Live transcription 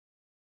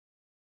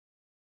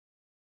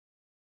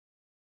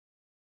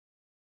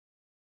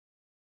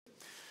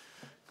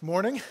Good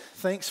morning.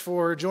 Thanks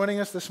for joining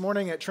us this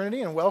morning at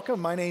Trinity and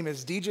welcome. My name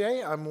is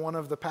DJ. I'm one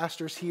of the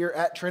pastors here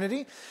at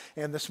Trinity.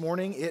 And this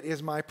morning it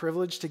is my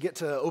privilege to get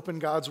to open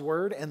God's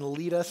Word and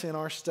lead us in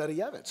our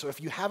study of it. So if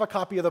you have a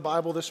copy of the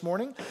Bible this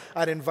morning,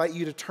 I'd invite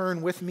you to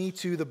turn with me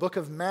to the book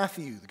of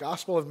Matthew, the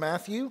Gospel of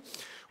Matthew.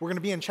 We're going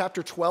to be in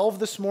chapter 12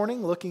 this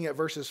morning, looking at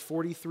verses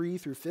 43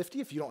 through 50.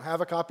 If you don't have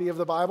a copy of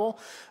the Bible,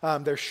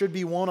 there should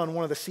be one on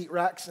one of the seat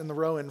racks in the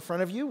row in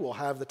front of you. We'll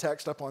have the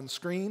text up on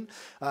screen,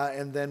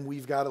 and then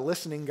we've got a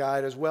listening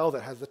guide as well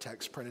that has the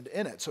text printed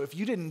in it. So if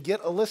you didn't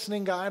get a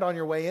listening guide on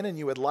your way in and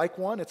you would like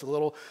one, it's a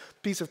little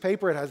piece of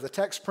paper. It has the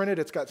text printed.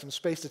 It's got some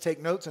space to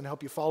take notes and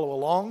help you follow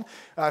along.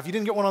 If you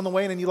didn't get one on the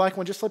way in and you like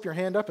one, just slip your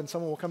hand up and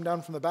someone will come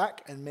down from the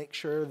back and make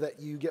sure that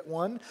you get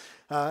one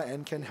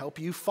and can help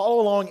you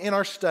follow along in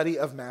our study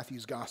of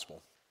Matthew's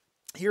Gospel.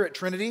 Here at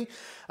Trinity,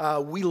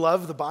 we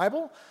love the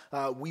Bible.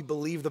 We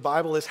believe the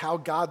Bible is how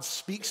God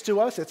speaks to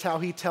us. It's how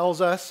He tells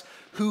us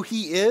who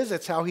He is.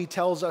 It's how He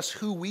tells us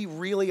who we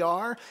really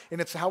are. And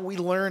it's how we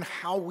learn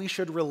how we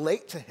should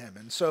relate to Him.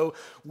 And so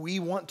we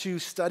want to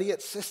study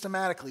it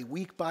systematically,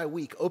 week by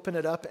week, open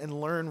it up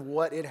and learn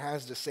what it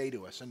has to say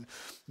to us. And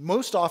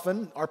most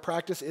often, our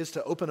practice is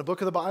to open a book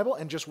of the Bible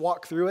and just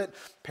walk through it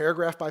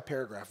paragraph by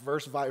paragraph,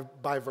 verse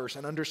by verse,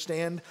 and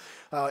understand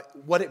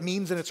what it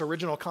means in its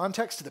original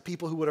context to the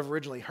people who would have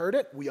originally heard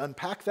it. We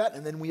unpack that,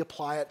 and then we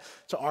apply it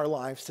to our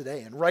lives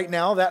today. And right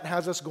now, that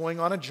has us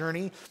going on a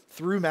journey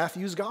through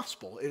Matthew's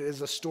Gospel. It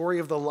is a story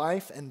of the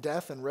life and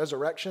death and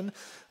resurrection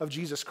of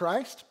Jesus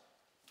Christ.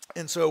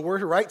 And so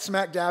we're right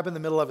smack dab in the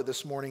middle of it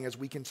this morning as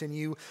we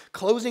continue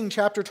closing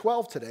chapter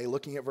 12 today,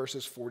 looking at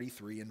verses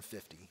 43 and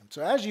 50.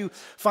 So as you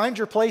find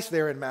your place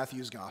there in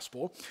Matthew's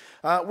Gospel,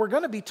 we're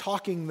going to be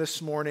talking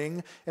this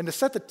morning, and to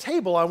set the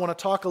table, I want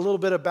to talk a little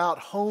bit about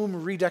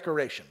home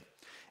redecoration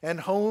and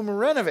home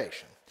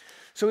renovation.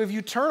 So if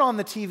you turn on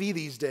the TV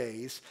these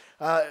days,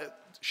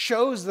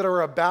 shows that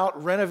are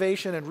about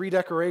renovation and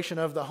redecoration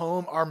of the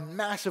home are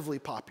massively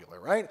popular,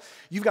 right?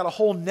 You've got a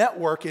whole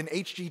network in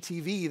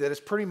HGTV that is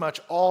pretty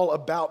much all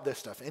about this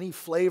stuff, any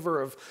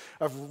flavor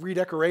of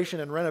redecoration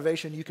and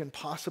renovation you can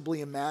possibly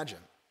imagine.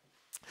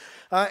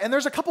 And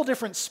there's a couple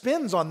different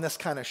spins on this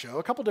kind of show,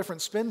 a couple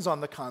different spins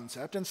on the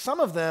concept, and some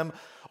of them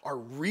are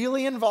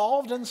really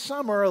involved and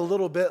some are a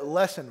little bit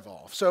less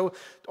involved. So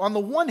on the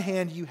one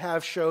hand, you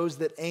have shows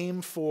that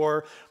aim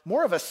for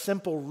more of a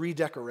simple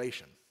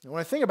redecoration. And when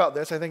I think about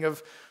this, I think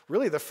of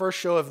really the first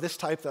show of this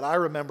type that I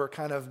remember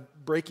kind of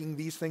breaking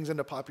these things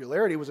into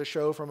popularity was a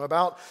show from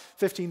about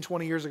 15,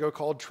 20 years ago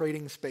called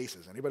Trading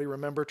Spaces. Anybody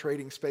remember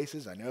Trading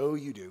Spaces? I know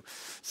you do.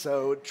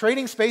 So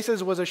Trading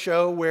Spaces was a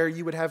show where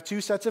you would have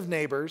two sets of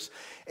neighbors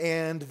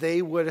and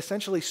they would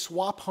essentially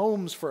swap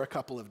homes for a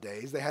couple of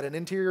days. They had an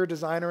interior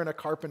designer and a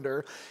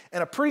carpenter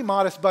and a pretty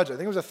modest budget. I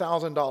think it was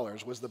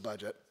 $1,000 was the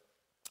budget.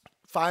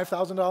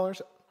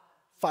 $5,000?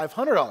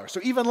 $500, so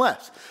even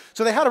less.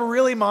 So they had a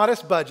really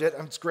modest budget.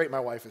 It's great my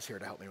wife is here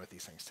to help me with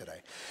these things today.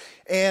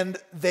 And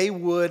they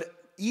would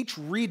each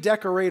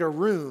redecorate a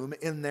room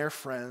in their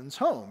friend's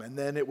home. And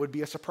then it would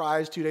be a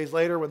surprise 2 days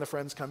later when the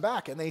friends come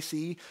back and they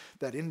see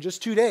that in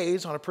just 2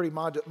 days on a pretty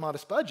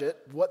modest budget,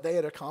 what they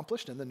had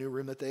accomplished in the new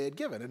room that they had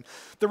given. And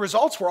the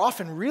results were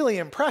often really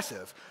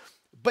impressive.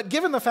 But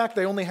given the fact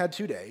they only had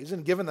 2 days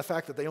and given the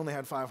fact that they only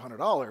had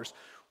 $500,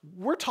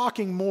 we're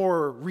talking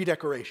more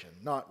redecoration,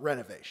 not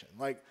renovation.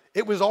 Like,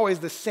 it was always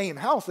the same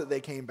house that they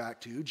came back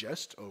to,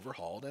 just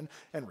overhauled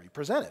and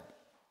represented.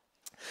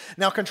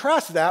 Now,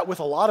 contrast that with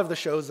a lot of the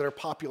shows that are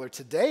popular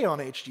today on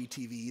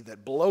HGTV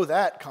that blow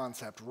that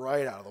concept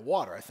right out of the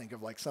water. I think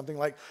of like something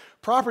like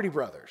Property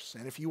Brothers.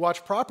 And if you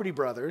watch Property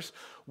Brothers,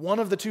 one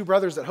of the two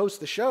brothers that hosts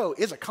the show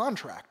is a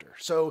contractor.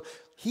 So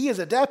he is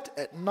adept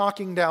at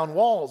knocking down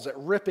walls, at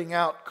ripping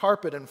out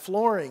carpet and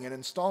flooring and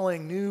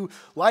installing new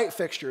light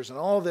fixtures and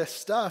all this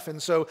stuff.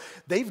 And so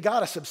they've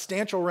got a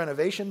substantial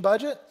renovation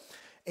budget.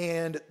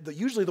 And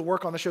usually the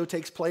work on the show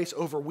takes place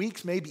over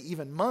weeks, maybe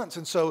even months.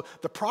 And so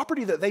the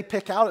property that they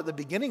pick out at the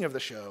beginning of the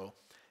show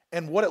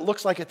and what it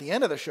looks like at the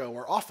end of the show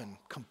are often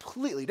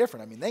completely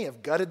different. I mean, they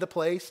have gutted the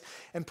place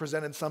and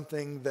presented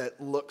something that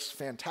looks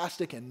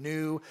fantastic and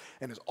new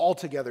and is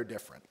altogether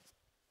different.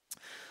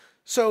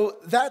 So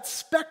that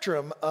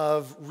spectrum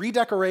of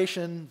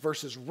redecoration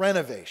versus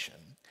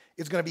renovation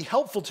is going to be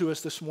helpful to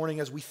us this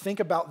morning as we think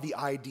about the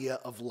idea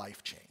of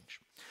life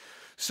change.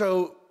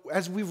 So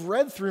as we've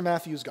read through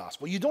Matthew's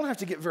Gospel, you don't have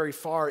to get very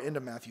far into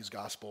Matthew's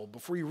Gospel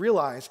before you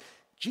realize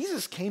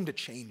Jesus came to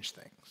change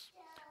things.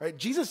 Right?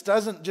 Jesus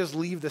doesn't just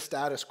leave the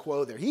status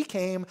quo there. He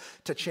came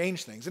to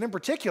change things. And in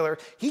particular,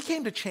 he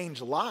came to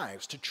change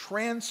lives, to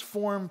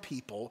transform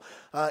people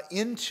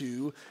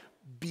into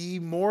be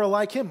more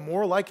like him,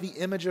 more like the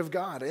image of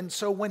God. And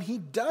so when he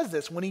does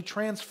this, when he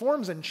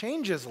transforms and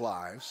changes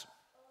lives,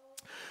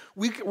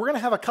 we're going to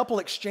have a couple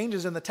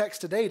exchanges in the text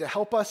today to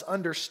help us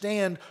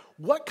understand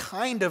what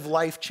kind of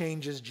life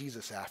change is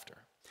Jesus after.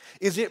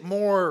 Is it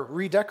more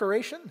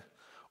redecoration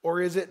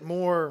or is it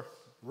more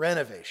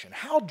renovation?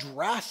 How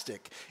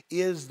drastic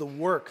is the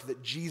work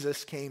that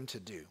Jesus came to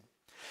do?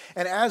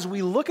 And as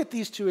we look at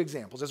these two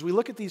examples, as we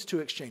look at these two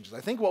exchanges,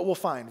 I think what we'll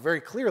find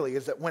very clearly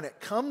is that when it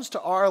comes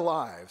to our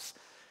lives,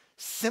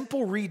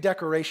 simple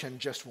redecoration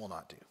just will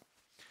not do.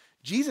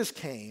 Jesus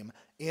came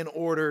in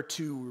order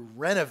to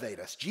renovate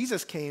us.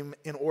 Jesus came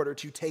in order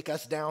to take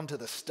us down to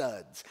the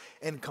studs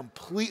and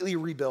completely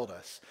rebuild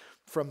us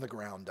from the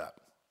ground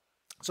up.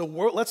 So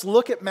let's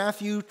look at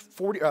Matthew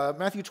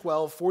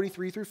 12,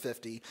 43 through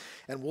 50,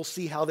 and we'll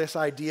see how this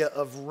idea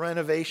of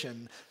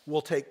renovation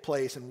will take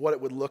place and what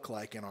it would look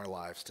like in our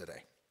lives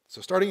today.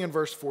 So starting in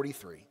verse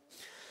 43,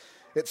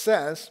 it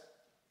says,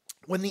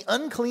 "When the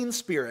unclean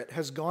spirit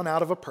has gone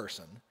out of a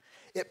person,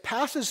 it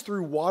passes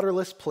through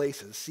waterless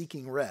places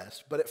seeking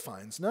rest, but it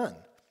finds none.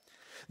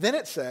 Then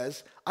it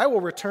says, 'I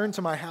will return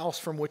to my house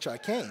from which I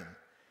came.'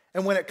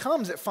 And when it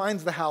comes, it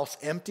finds the house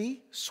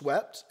empty,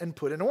 swept, and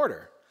put in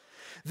order.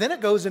 Then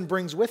it goes and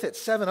brings with it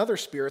 7 other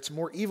spirits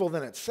more evil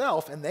than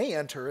itself, and they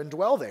enter and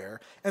dwell there.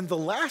 And the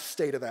last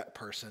state of that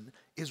person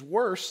is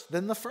worse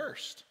than the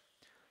first.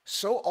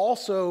 So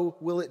also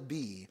will it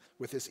be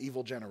with this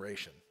evil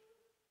generation."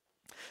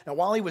 Now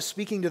while he was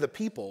speaking to the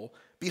people,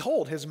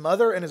 behold, his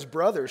mother and his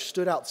brothers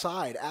stood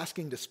outside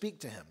asking to speak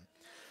to him.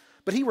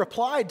 But he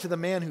replied to the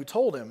man who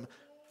told him,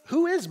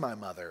 "Who is my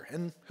mother,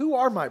 and who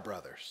are my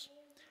brothers?"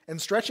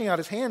 And stretching out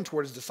his hand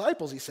toward his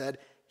disciples, he said,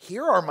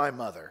 "Here are my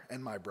mother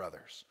and my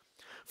brothers.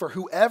 For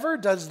whoever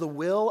does the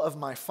will of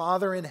my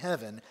Father in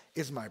heaven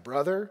is my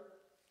brother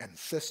and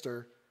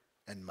sister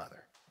and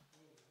mother."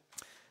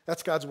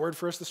 That's God's word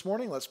for us this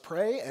morning. Let's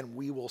pray, and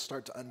we will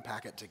start to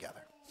unpack it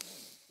together.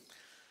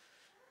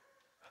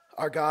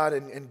 Our God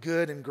and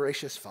good and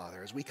gracious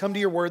Father, as we come to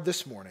your word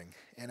this morning,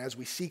 and as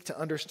we seek to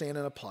understand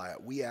and apply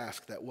it, we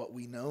ask that what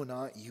we know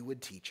not, you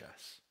would teach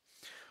us.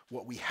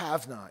 What we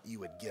have not, you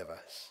would give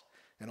us.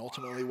 And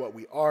ultimately, what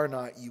we are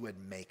not, you would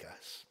make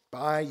us.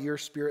 By your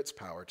Spirit's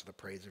power, to the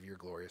praise of your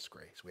glorious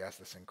grace. We ask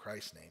this in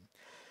Christ's name.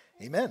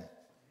 Amen.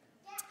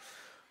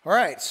 All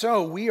right,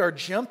 so we are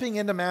jumping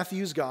into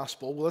Matthew's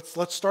gospel.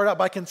 Let's start out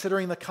by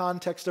considering the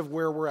context of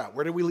where we're at.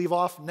 Where did we leave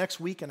off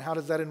next week, and how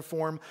does that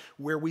inform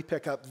where we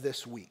pick up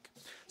this week?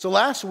 So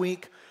last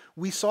week,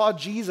 we saw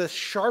Jesus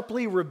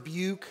sharply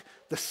rebuke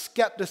the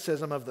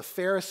skepticism of the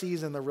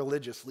Pharisees and the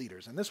religious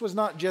leaders. And this was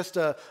not just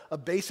a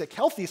basic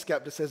healthy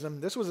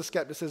skepticism. This was a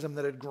skepticism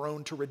that had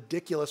grown to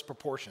ridiculous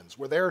proportions,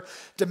 where they're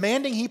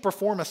demanding he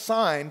perform a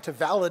sign to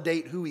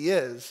validate who he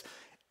is,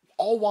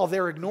 all while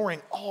they're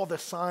ignoring all the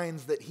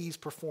signs that he's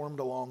performed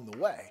along the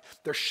way.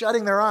 They're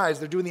shutting their eyes.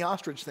 They're doing the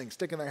ostrich thing,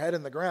 sticking their head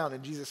in the ground.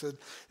 And Jesus said,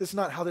 this is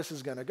not how this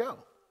is going to go.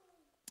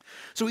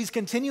 So he's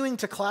continuing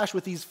to clash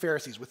with these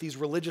Pharisees, with these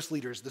religious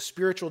leaders, the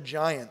spiritual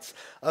giants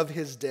of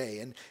his day.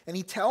 And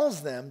he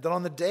tells them that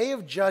on the day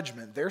of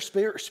judgment, their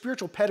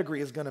spiritual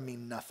pedigree is going to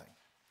mean nothing.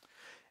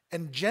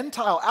 And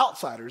Gentile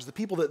outsiders, the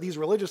people that these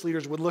religious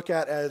leaders would look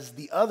at as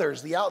the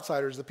others, the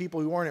outsiders, the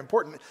people who aren't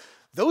important,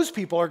 those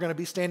people are going to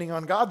be standing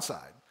on God's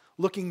side,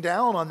 looking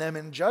down on them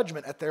in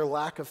judgment at their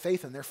lack of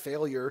faith and their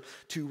failure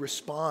to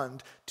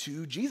respond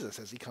to Jesus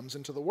as he comes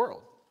into the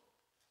world.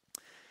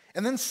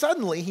 And then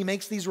suddenly he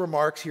makes these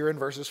remarks here in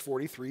verses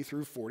 43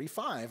 through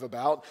 45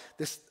 about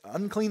this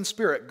unclean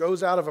spirit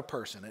goes out of a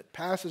person. It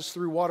passes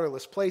through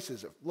waterless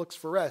places. It looks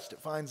for rest.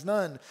 It finds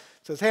none. It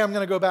says, hey, I'm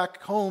going to go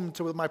back home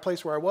to my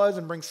place where I was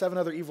and bring 7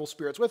 other evil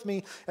spirits with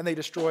me, and they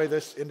destroy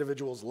this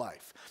individual's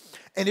life.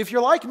 And if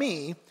you're like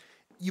me,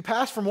 you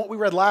pass from what we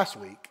read last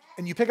week,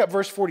 and you pick up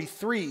verse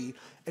 43,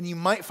 and you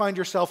might find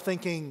yourself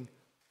thinking,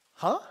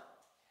 huh?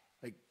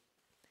 Like,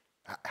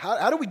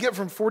 how do we get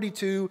from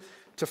 42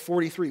 to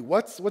 43?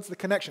 What's the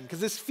connection? Because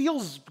this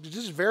feels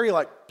just very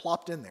like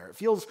plopped in there. It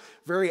feels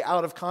very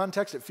out of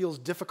context. It feels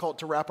difficult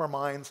to wrap our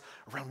minds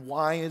around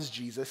why is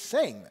Jesus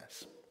saying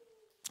this.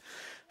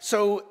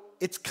 So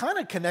it's kind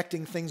of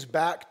connecting things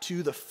back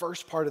to the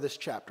first part of this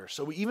chapter.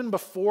 So even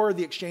before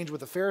the exchange with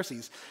the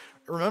Pharisees,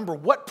 remember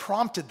what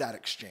prompted that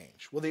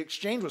exchange? Well, the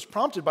exchange was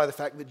prompted by the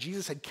fact that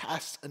Jesus had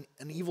cast an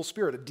evil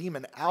spirit, a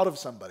demon, out of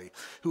somebody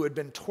who had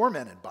been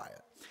tormented by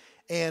it.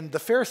 And the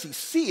Pharisees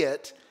see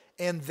it,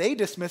 and they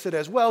dismiss it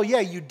as, well,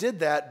 yeah, you did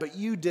that, but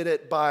you did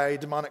it by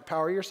demonic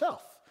power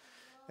yourself.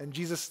 And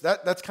Jesus,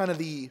 that's kind of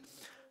the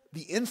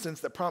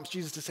instance that prompts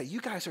Jesus to say, you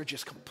guys are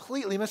just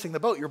completely missing the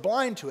boat. You're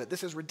blind to it.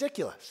 This is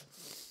ridiculous.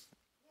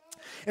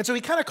 And so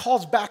he kind of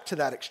calls back to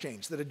that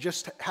exchange that had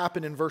just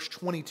happened in verse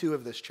 22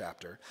 of this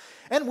chapter.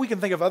 And we can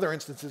think of other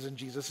instances in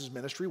Jesus'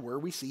 ministry where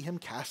we see him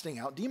casting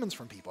out demons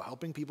from people,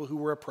 helping people who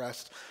were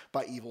oppressed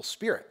by evil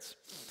spirits.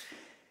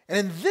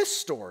 And in this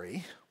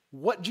story,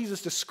 what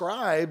Jesus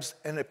describes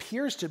and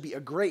appears to be a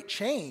great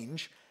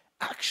change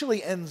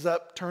actually ends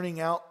up turning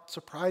out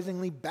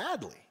surprisingly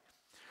badly,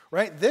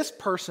 right? This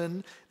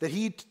person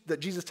that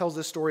Jesus tells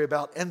this story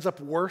about ends up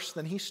worse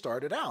than he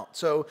started out.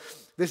 So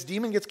this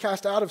demon gets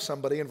cast out of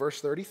somebody in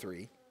verse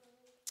 33,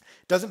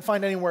 doesn't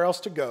find anywhere else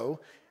to go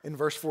in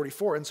verse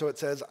 44, and so it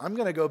says, I'm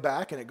going to go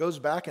back, and it goes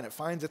back and it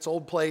finds its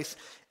old place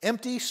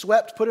empty,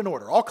 swept, put in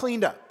order, all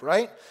cleaned up,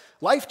 right?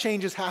 Life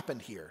changes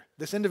happened here.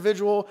 This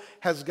individual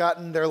has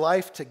gotten their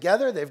life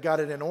together. They've got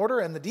it in order.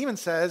 And the demon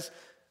says,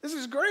 This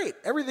is great.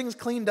 Everything's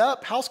cleaned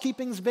up.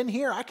 Housekeeping's been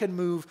here. I can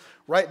move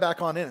right back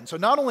on in. And so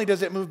not only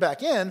does it move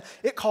back in,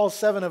 it calls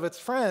 7 of its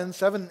friends,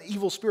 7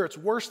 evil spirits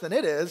worse than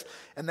it is,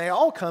 and they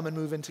all come and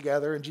move in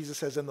together. And Jesus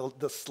says, and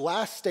the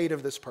last state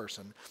of this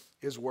person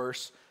is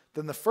worse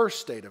than the first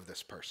state of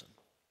this person.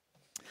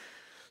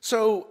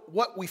 So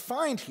what we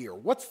find here,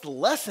 what's the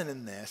lesson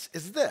in this,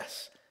 is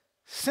this.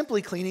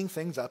 Simply cleaning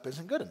things up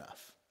isn't good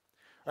enough.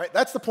 Right?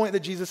 That's the point that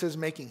Jesus is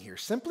making here.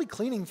 Simply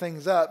cleaning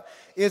things up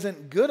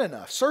isn't good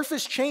enough.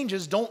 Surface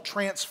changes don't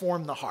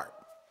transform the heart.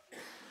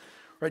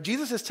 Right?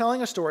 Jesus is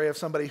telling a story of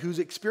somebody who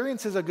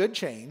experiences a good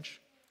change,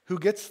 who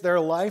gets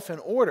their life in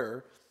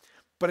order,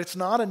 but it's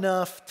not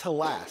enough to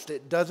last.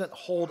 It doesn't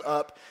hold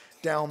up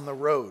down the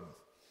road.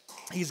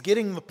 He's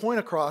getting the point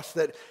across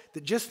that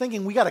just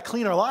thinking we got to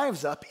clean our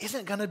lives up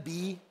isn't going to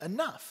be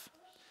enough.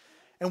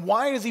 And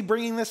why is he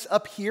bringing this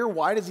up here?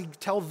 Why does he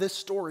tell this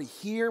story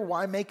here?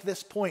 Why make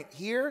this point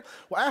here?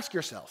 Well, ask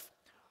yourself,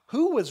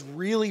 who was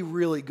really,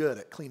 really good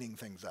at cleaning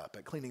things up,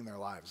 at cleaning their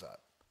lives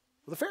up?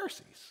 Well, the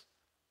Pharisees.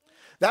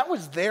 That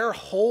was their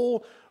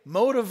whole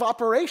mode of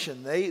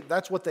operation.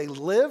 That's what they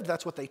lived.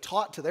 That's what they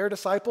taught to their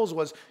disciples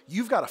was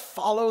you've got to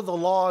follow the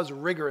laws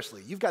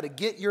rigorously. You've got to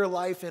get your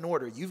life in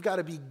order. You've got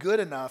to be good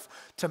enough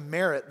to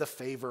merit the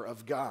favor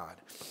of God.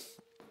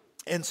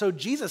 And so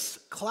Jesus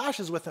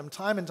clashes with them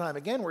time and time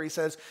again where he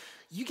says,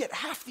 you get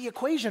half the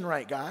equation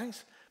right,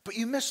 guys, but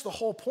you miss the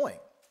whole point.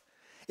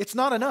 It's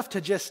not enough to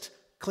just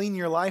clean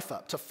your life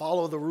up, to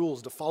follow the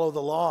rules, to follow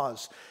the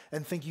laws,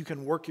 and think you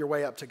can work your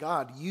way up to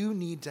God. You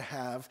need to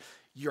have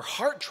your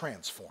heart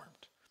transformed.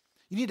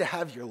 You need to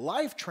have your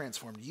life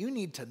transformed. You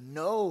need to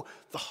know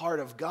the heart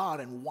of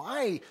God and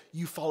why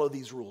you follow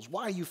these rules,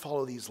 why you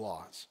follow these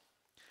laws.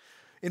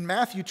 In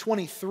Matthew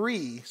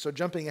 23, so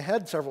jumping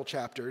ahead several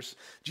chapters,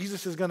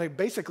 Jesus is going to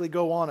basically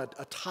go on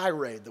a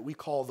tirade that we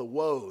call the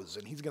woes,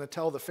 and he's going to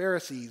tell the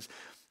Pharisees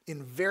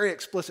in very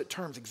explicit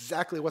terms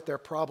exactly what their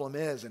problem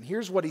is. And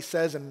here's what he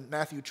says in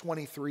Matthew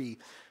 23,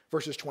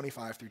 verses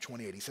 25 through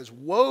 28. He says,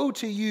 "Woe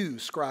to you,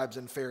 scribes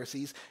and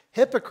Pharisees,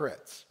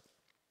 hypocrites!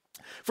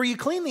 For you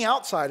clean the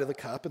outside of the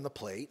cup and the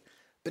plate,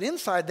 but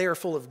inside they are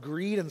full of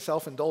greed and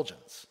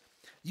self-indulgence.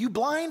 You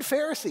blind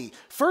Pharisee,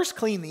 first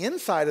clean the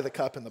inside of the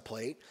cup and the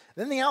plate,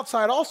 then the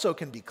outside also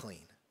can be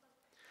clean.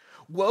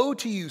 Woe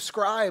to you,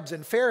 scribes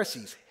and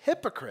Pharisees,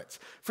 hypocrites,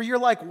 for you're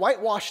like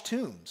whitewashed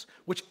tombs,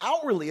 which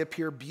outwardly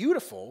appear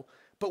beautiful,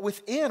 but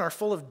within are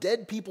full of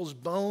dead people's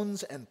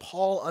bones and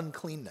pall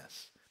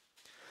uncleanness.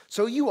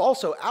 So you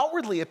also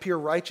outwardly appear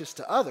righteous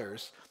to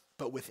others,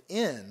 but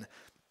within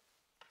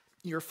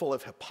you're full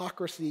of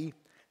hypocrisy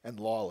and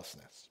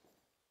lawlessness."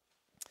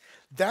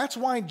 That's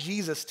why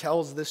Jesus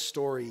tells this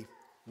story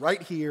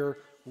right here,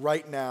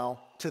 right now,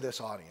 to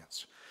this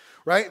audience.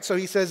 Right? So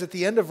he says at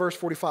the end of verse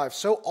 45,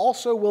 "So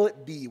also will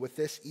it be with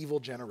this evil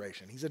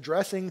generation." He's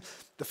addressing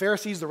the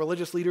Pharisees, the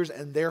religious leaders,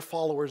 and their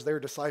followers, their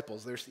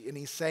disciples. And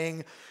he's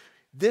saying,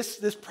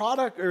 this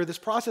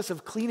process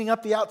of cleaning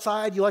up the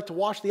outside, you like to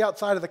wash the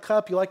outside of the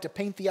cup, you like to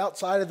paint the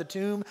outside of the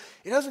tomb,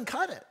 it doesn't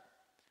cut it.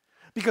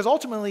 Because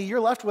ultimately, you're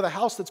left with a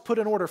house that's put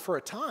in order for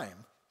a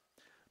time.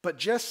 But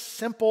just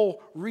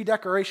simple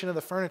redecoration of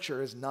the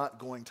furniture is not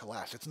going to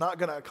last. It's not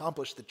going to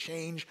accomplish the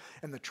change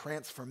and the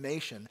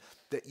transformation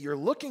that you're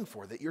looking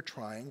for, that you're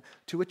trying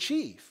to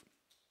achieve.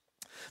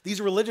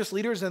 These religious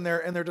leaders and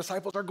their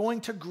disciples are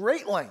going to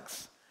great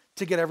lengths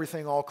to get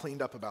everything all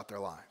cleaned up about their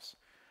lives,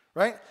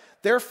 right?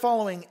 They're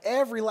following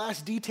every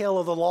last detail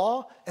of the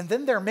law, and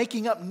then they're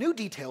making up new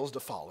details to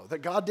follow that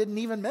God didn't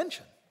even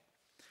mention.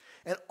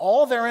 And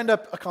all they end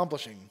up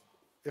accomplishing,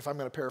 if I'm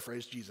going to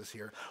paraphrase Jesus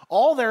here,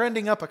 all they're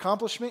ending up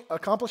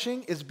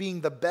accomplishing is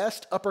being the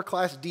best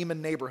upper-class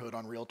demon neighborhood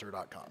on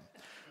Realtor.com,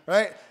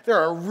 right?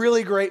 They're a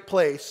really great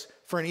place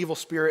for an evil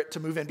spirit to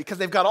move in because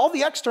they've got all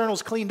the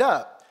externals cleaned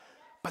up,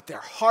 but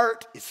their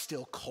heart is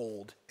still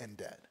cold and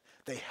dead.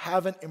 They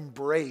haven't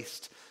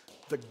embraced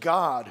the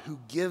God who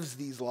gives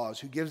these laws,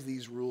 who gives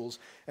these rules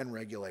and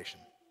regulation.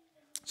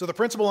 So the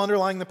principle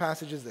underlying the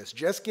passage is this: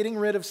 just getting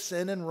rid of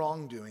sin and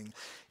wrongdoing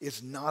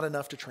is not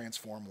enough to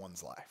transform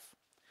one's life.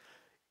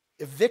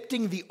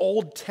 Evicting the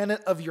old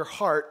tenant of your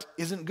heart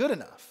isn't good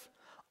enough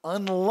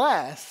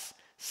unless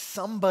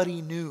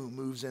somebody new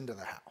moves into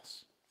the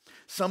house.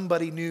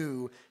 Somebody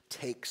new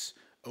takes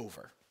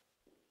over.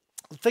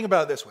 Think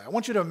about it this way. I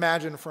want you to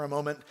imagine for a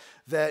moment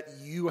that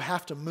you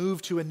have to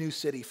move to a new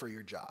city for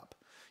your job.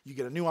 You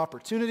get a new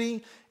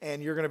opportunity,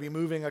 and you're going to be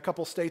moving a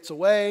couple states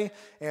away,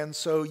 and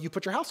so you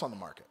put your house on the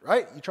market,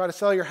 right? You try to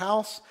sell your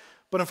house,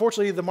 but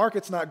unfortunately, the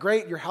market's not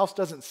great. Your house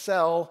doesn't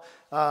sell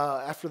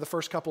after the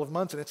first couple of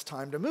months, and it's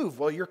time to move.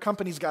 Well, your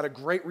company's got a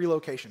great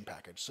relocation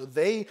package, so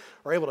they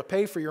are able to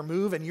pay for your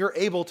move, and you're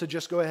able to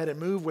just go ahead and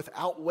move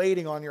without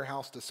waiting on your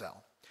house to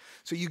sell.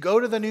 So you go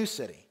to the new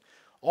city.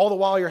 All the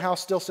while, your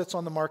house still sits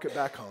on the market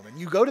back home, and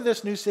you go to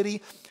this new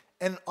city,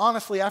 and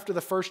honestly, after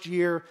the first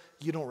year,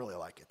 you don't really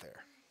like it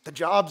there. The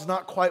job's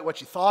not quite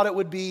what you thought it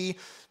would be.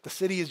 The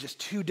city is just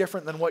too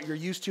different than what you're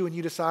used to, and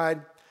you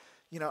decide,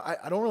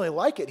 I don't really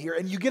like it here.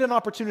 And you get an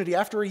opportunity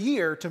after a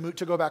year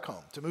to go back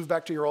home, to move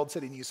back to your old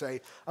city, and you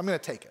say, I'm going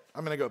to take it.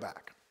 I'm going to go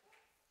back.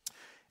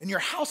 And your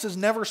house is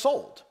never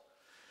sold.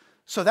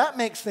 So that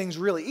makes things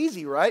really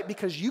easy, right?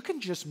 Because you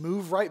can just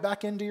move right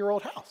back into your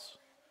old house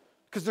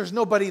because there's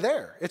nobody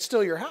there. It's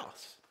still your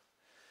house.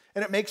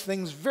 And it makes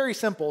things very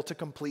simple to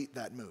complete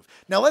that move.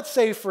 Now, let's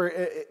say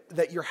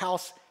that your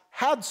house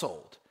had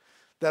sold,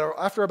 that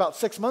after about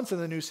 6 months in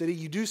the new city,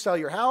 you do sell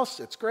your house.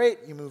 It's great.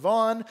 You move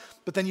on,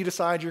 but then you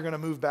decide you're going to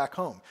move back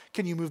home.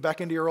 Can you move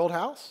back into your old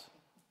house?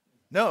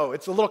 No,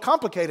 it's a little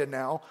complicated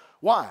now.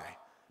 Why?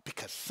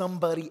 Because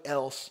somebody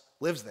else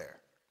lives there.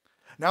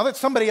 Now that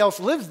somebody else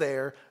lives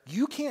there,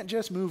 you can't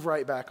just move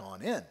right back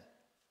on in.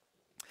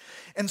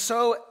 And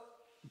so,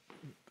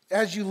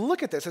 as you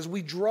look at this, as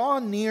we draw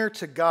near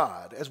to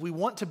God, as we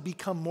want to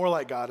become more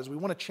like God, as we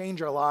want to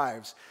change our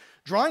lives,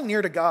 drawing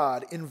near to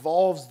God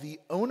involves the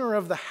owner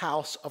of the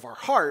house of our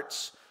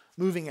hearts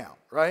moving out,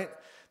 right?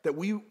 That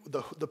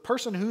the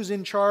person who's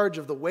in charge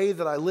of the way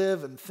that I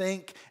live and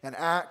think and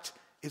act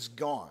is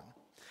gone.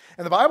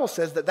 And the Bible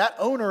says that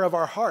owner of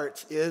our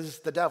hearts is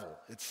the devil.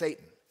 It's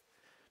Satan.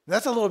 And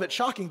that's a little bit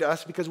shocking to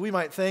us because we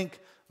might think,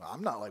 well,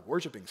 I'm not like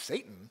worshiping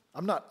Satan.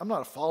 I'm not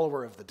a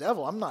follower of the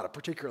devil. I'm not a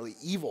particularly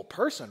evil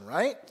person,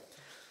 right?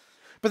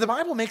 But the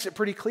Bible makes it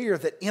pretty clear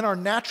that in our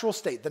natural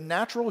state, the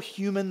natural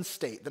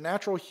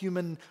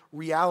human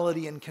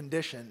reality and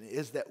condition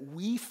is that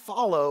we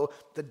follow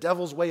the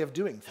devil's way of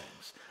doing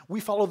things. We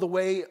follow the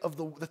way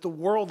that the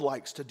world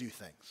likes to do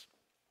things.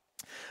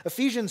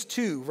 Ephesians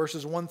 2,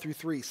 verses 1 through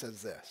 3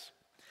 says this.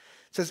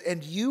 It says,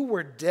 and you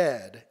were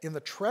dead in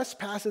the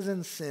trespasses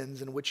and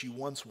sins in which you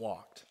once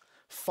walked,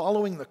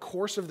 following the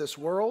course of this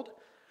world,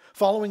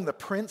 following the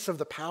prince of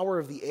the power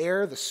of the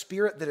air, the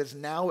spirit that is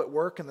now at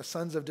work in the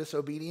sons of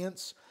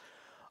disobedience,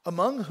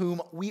 among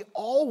whom we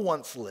all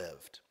once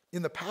lived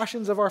in the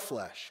passions of our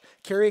flesh,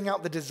 carrying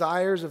out the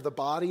desires of the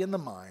body and the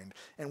mind,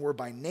 and were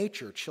by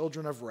nature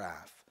children of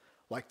wrath,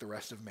 like the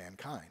rest of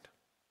mankind.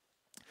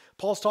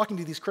 Paul's talking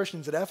to these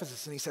Christians at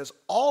Ephesus, and he says,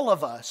 all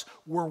of us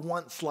were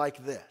once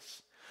like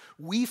this.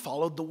 We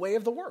followed the way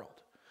of the world.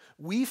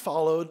 We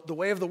followed the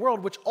way of the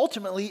world, which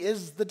ultimately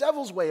is the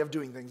devil's way of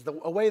doing things,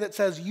 a way that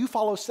says you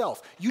follow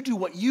self. You do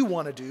what you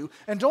want to do,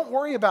 and don't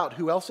worry about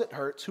who else it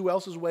hurts, who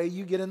else's way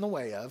you get in the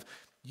way of.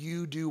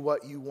 You do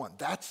what you want.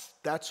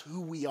 That's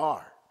who we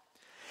are.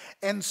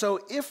 And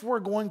so if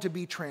we're going to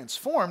be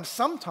transformed,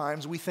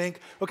 sometimes we think,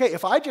 okay,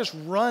 if I just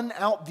run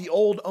out the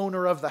old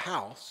owner of the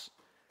house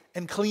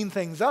and clean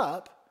things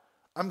up,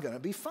 I'm going to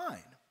be fine.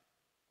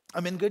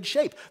 I'm in good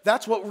shape.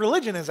 That's what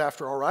religion is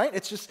after all, right?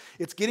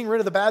 It's getting rid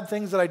of the bad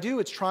things that I do.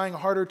 It's trying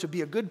harder to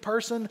be a good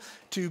person,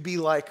 to be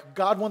like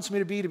God wants me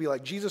to be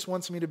like Jesus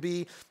wants me to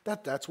be.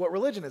 That's what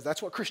religion is.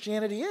 That's what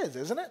Christianity is,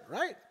 isn't it?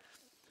 Right?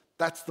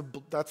 That's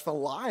the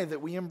lie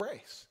that we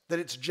embrace, that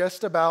it's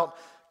just about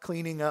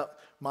cleaning up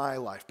my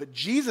life. But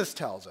Jesus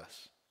tells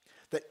us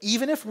that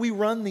even if we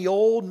run the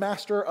old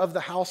master of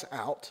the house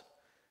out,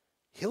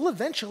 he'll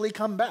eventually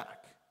come back.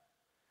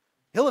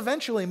 He'll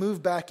eventually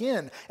move back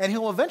in, and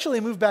he'll eventually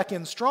move back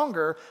in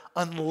stronger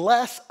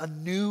unless a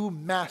new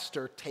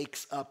master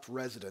takes up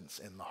residence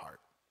in the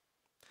heart.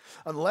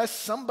 Unless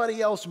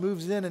somebody else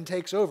moves in and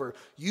takes over,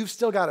 you've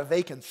still got a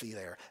vacancy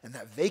there, and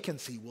that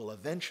vacancy will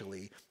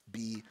eventually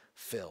be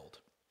filled.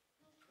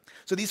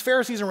 So these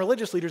Pharisees and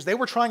religious leaders, they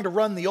were trying to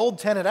run the old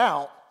tenant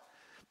out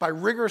by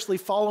rigorously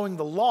following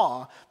the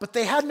law, but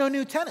they had no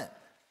new tenant.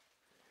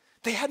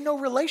 They had no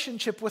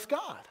relationship with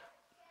God,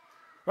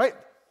 right?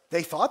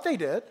 They thought they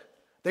did.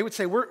 They would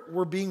say,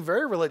 we're being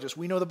very religious.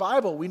 We know the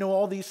Bible. We know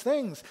all these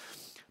things.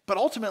 But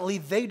ultimately,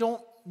 they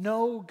don't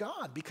know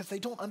God because they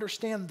don't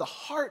understand the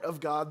heart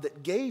of God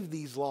that gave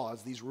these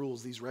laws, these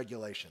rules, these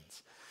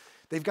regulations.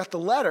 They've got the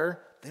letter.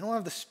 They don't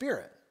have the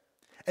spirit.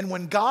 And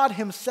when God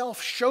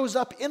himself shows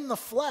up in the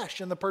flesh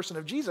in the person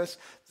of Jesus,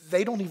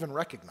 they don't even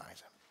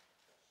recognize him.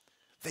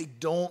 They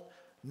don't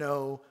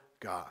know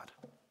God.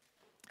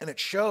 And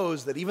it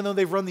shows that even though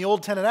they've run the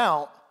old tenant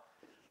out,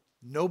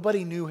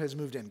 nobody new has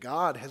moved in.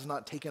 God has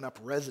not taken up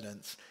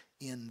residence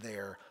in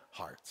their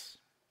hearts.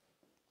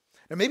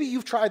 Now, maybe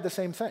you've tried the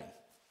same thing.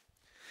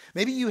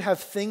 Maybe you have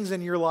things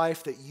in your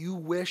life that you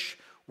wish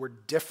were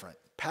different,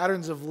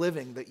 patterns of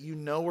living that you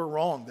know are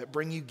wrong, that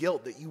bring you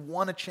guilt, that you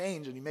want to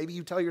change, and maybe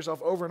you tell yourself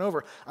over and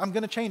over, I'm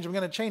going to change, I'm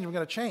going to change, I'm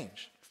going to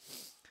change.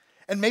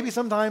 And maybe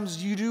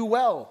sometimes you do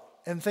well,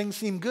 and things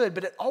seem good,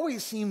 but it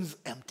always seems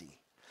empty.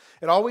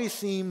 It always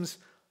seems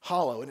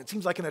hollow, and it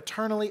seems like an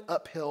eternally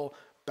uphill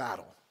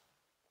battle.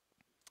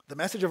 The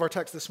message of our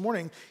text this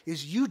morning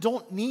is you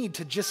don't need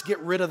to just get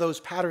rid of those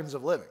patterns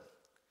of living.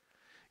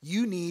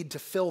 You need to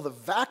fill the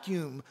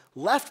vacuum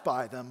left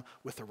by them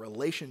with a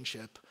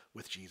relationship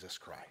with Jesus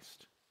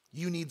Christ.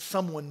 You need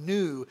someone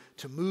new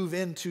to move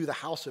into the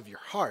house of your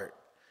heart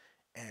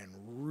and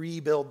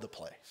rebuild the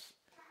place.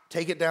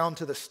 Take it down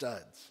to the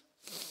studs.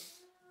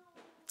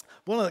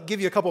 I want to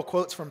give you a couple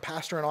quotes from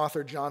pastor and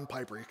author John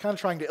Piper. He's kind of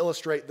trying to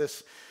illustrate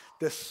this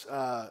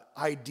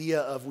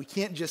idea of we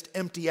can't just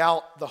empty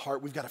out the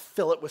heart, we've got to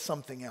fill it with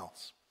something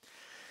else.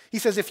 He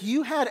says, if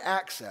you had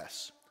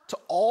access to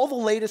all the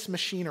latest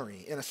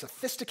machinery in a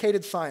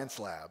sophisticated science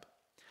lab,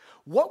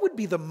 what would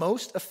be the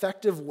most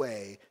effective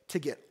way to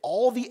get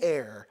all the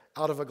air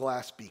out of a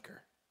glass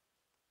beaker?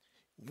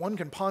 One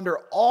can ponder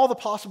all the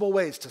possible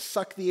ways to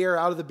suck the air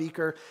out of the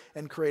beaker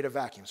and create a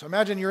vacuum. So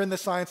imagine you're in the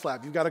science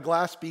lab, you've got a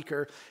glass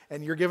beaker,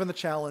 and you're given the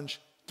challenge,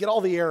 get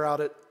all the air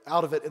out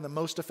of it in the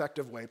most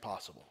effective way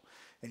possible.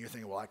 And you're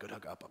thinking, well, I could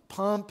hook up a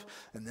pump,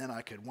 and then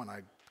I could, when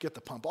I get the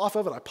pump off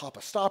of it, I pop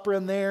a stopper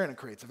in there, and it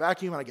creates a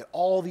vacuum, and I get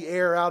all the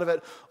air out of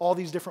it, all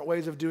these different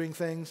ways of doing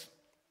things.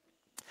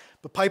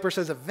 But Piper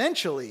says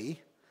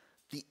eventually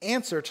the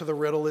answer to the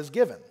riddle is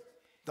given.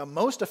 The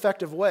most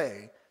effective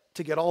way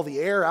to get all the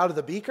air out of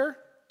the beaker,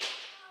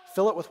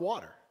 fill it with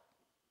water.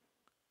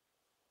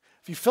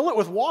 If you fill it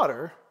with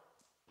water,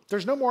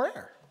 there's no more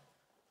air,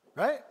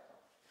 right?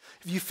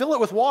 If you fill it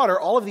with water,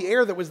 all of the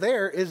air that was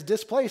there is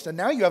displaced, and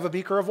now you have a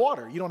beaker of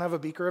water. You don't have a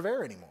beaker of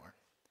air anymore.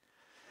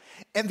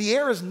 And the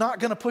air is not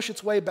going to push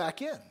its way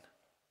back in.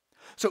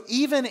 So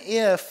even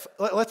if,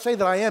 let's say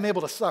that I am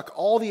able to suck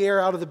all the air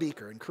out of the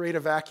beaker and create a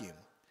vacuum,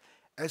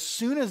 as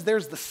soon as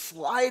there's the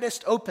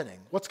slightest opening,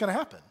 what's going to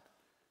happen?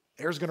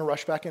 Air is going to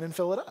rush back in and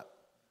fill it up.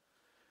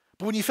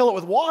 But when you fill it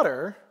with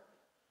water,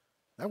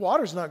 that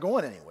water's not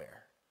going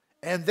anywhere.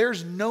 And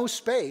there's no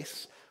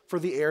space for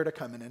the air to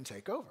come in and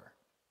take over.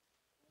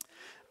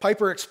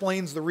 Piper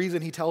explains the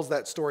reason he tells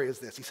that story is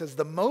this. He says,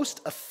 the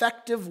most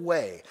effective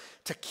way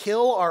to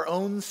kill our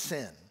own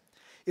sin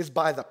is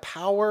by the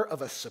power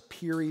of a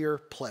superior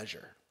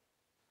pleasure.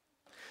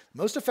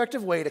 The most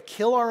effective way to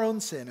kill our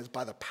own sin is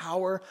by the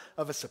power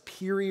of a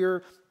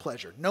superior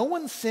pleasure. No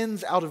one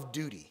sins out of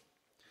duty.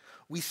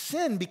 We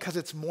sin because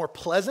it's more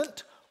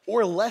pleasant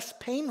or less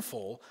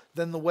painful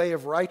than the way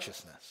of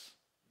righteousness.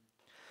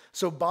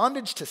 So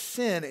bondage to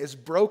sin is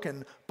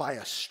broken by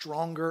a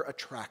stronger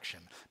attraction,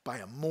 by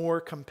a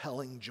more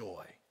compelling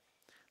joy.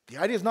 The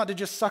idea is not to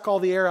just suck all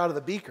the air out of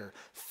the beaker.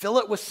 Fill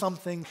it with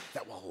something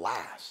that will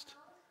last.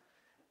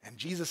 And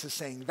Jesus is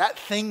saying that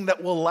thing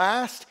that will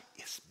last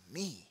is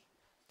me,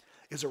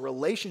 is a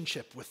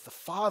relationship with the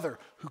Father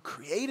who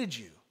created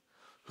you,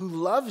 who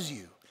loves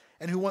you,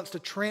 and who wants to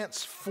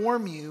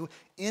transform you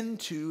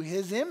into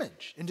his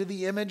image, into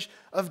the image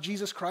of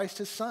Jesus Christ,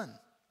 his Son.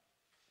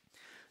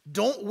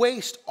 Don't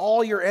waste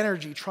all your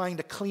energy trying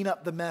to clean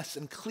up the mess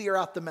and clear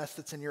out the mess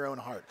that's in your own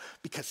heart,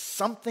 because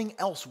something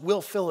else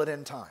will fill it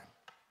in time.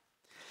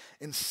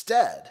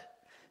 Instead,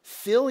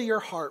 fill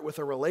your heart with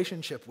a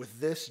relationship with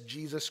this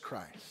Jesus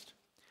Christ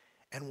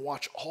and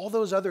watch all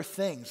those other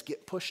things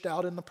get pushed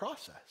out in the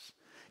process,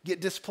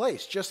 get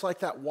displaced, just like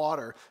that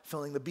water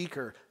filling the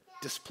beaker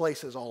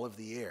displaces all of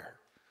the air.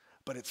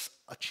 But it's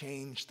a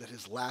change that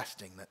is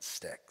lasting, that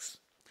sticks.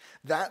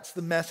 That's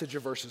the message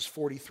of verses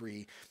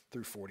 43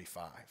 through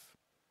 45.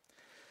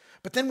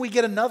 But then we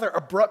get another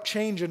abrupt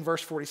change in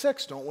verse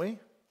 46, don't we?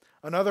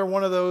 Another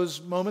one of those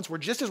moments where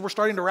just as we're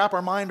starting to wrap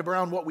our mind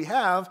around what we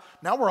have,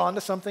 now we're on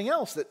to something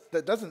else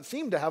that doesn't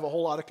seem to have a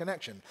whole lot of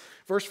connection.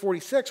 Verse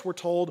 46, we're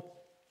told,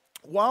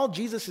 while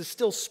Jesus is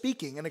still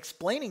speaking and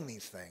explaining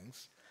these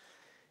things,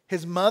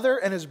 his mother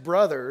and his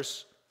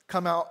brothers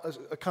come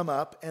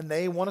up and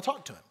they want to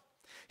talk to him.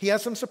 He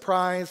has some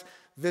surprise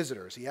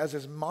visitors. He has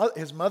his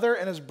mother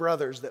and his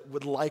brothers that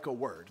would like a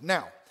word.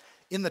 Now,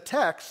 in the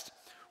text,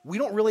 we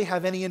don't really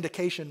have any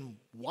indication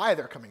why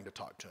they're coming to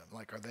talk to him.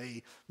 Like, are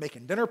they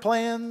making dinner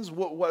plans?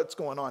 What's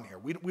going on here?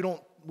 We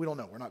don't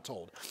know. We're not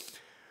told.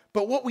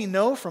 But what we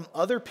know from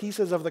other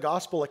pieces of the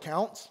gospel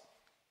accounts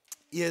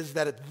is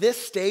that at this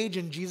stage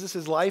in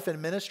Jesus' life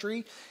and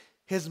ministry,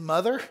 his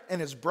mother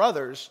and his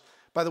brothers,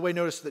 by the way,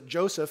 notice that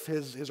Joseph,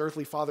 his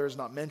earthly father, is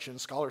not mentioned.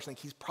 Scholars think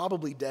he's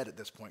probably dead at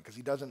this point because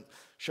he doesn't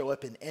show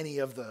up in any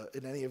of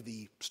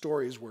the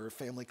stories where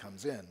family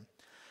comes in.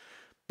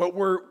 But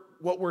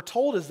what we're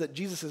told is that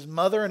Jesus'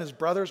 mother and his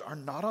brothers are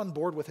not on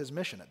board with his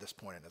mission at this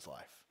point in his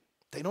life.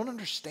 They don't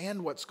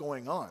understand what's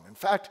going on. In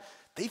fact,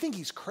 they think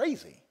he's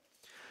crazy.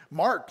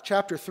 Mark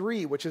chapter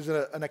 3, which is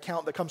an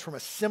account that comes from a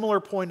similar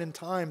point in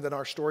time than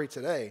our story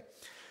today,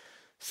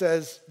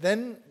 says,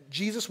 then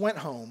Jesus went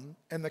home,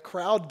 and the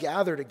crowd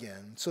gathered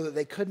again so that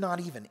they could not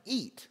even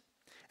eat.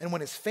 And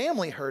when his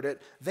family heard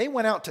it, they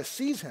went out to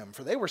seize him,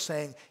 for they were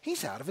saying,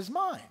 he's out of his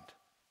mind.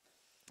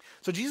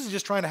 So Jesus is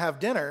just trying to have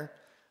dinner.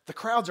 The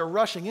crowds are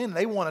rushing in.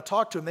 They want to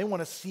talk to him. They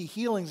want to see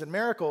healings and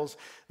miracles.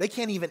 They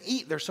can't even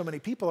eat. There's so many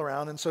people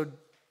around. And so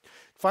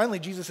finally,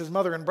 Jesus'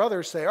 mother and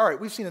brothers say, all right,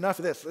 we've seen enough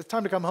of this. It's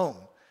time to come home.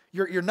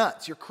 You're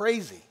nuts. You're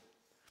crazy.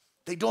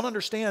 They don't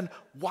understand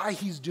why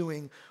he's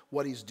doing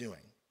what he's doing.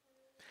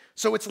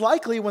 So it's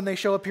likely when they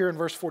show up here in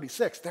verse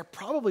 46, they're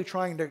probably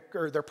coming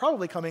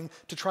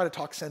to try to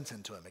talk sense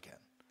into him again,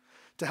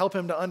 to help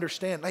him to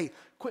understand, hey,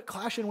 quit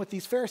clashing with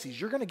these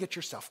Pharisees. You're going to get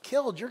yourself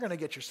killed. You're going to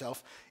get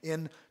yourself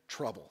in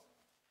trouble.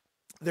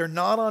 They're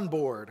not on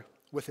board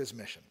with his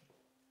mission.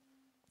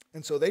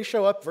 And so they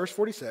show up, verse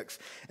 46,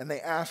 and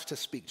they ask to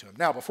speak to him.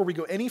 Now, before we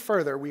go any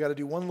further, we got to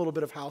do one little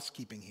bit of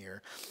housekeeping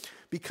here,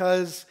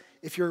 because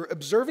if you're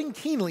observing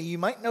keenly, you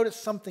might notice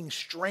something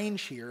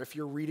strange here if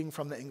you're reading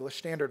from the English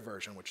Standard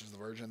Version, which is the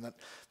version that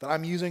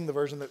I'm using, the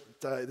version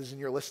that is in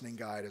your listening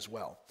guide as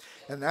well.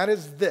 And that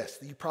is this.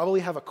 You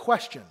probably have a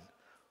question.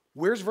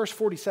 Where's verse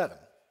 47?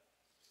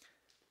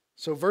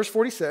 So verse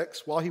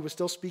 46, while he was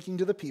still speaking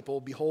to the people,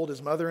 behold,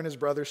 his mother and his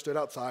brother stood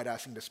outside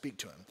asking to speak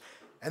to him.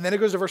 And then it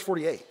goes to verse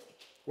 48.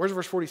 Where's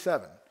verse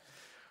 47?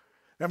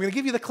 Now I'm going to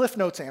give you the Cliff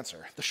Notes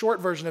answer, the short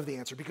version of the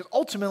answer, because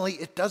ultimately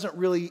it doesn't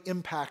really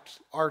impact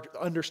our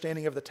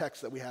understanding of the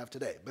text that we have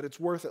today. But it's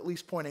worth at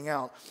least pointing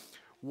out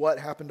what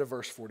happened to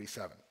verse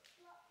 47.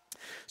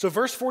 So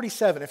verse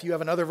 47, if you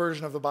have another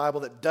version of the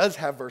Bible that does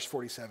have verse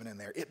 47 in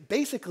there, it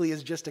basically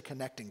is just a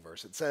connecting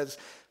verse. It says,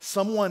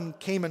 someone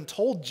came and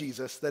told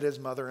Jesus that his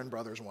mother and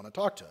brothers want to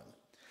talk to him.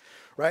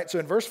 Right? So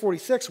in verse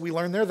 46, we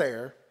learn they're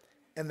there,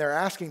 and they're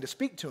asking to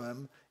speak to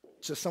him,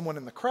 to someone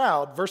in the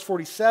crowd. Verse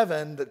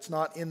 47, that's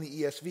not in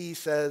the ESV,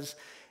 says,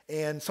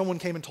 and someone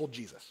came and told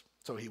Jesus,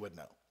 so he would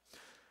know.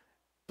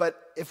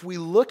 But if we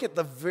look at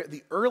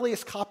the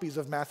earliest copies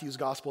of Matthew's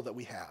gospel that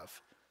we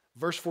have,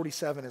 verse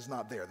 47 is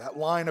not there. That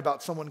line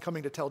about someone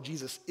coming to tell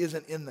Jesus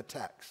isn't in the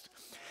text.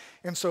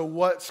 And so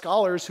what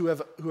scholars who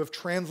have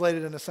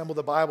translated and assembled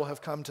the Bible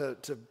have come to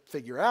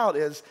figure out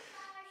is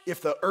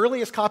if the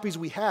earliest copies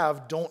we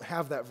have don't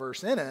have that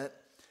verse in it,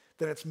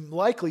 then it's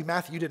likely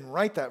Matthew didn't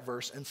write that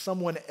verse and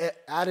someone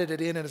added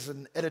it in as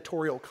an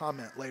editorial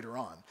comment later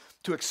on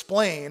to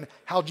explain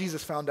how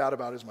Jesus found out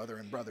about his mother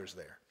and brothers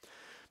there.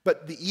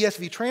 But the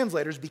ESV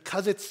translators,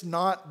 because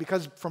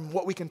from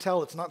what we can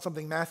tell, it's not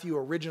something Matthew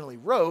originally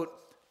wrote,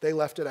 they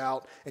left it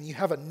out. And you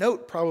have a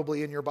note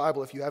probably in your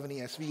Bible, if you have an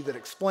ESV, that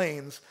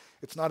explains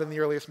it's not in the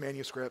earliest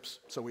manuscripts,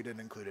 so we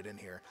didn't include it in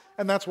here.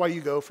 And that's why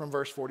you go from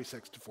verse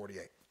 46 to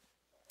 48.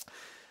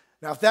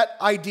 Now, if that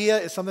idea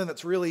is something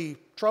that's really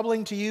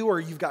troubling to you or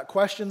you've got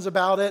questions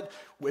about it,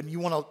 when you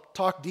want to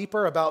talk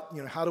deeper about,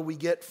 how do we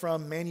get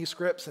from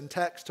manuscripts and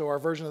text to our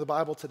version of the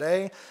Bible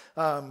today,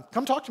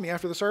 come talk to me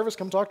after the service.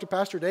 Come talk to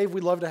Pastor Dave.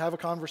 We'd love to have a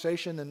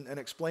conversation and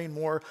explain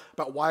more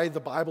about why the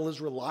Bible is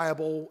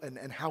reliable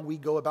and how we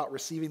go about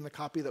receiving the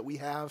copy that we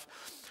have.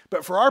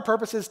 But for our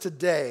purposes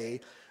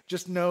today,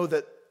 just know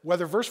that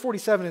whether verse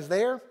 47 is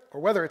there or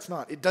whether it's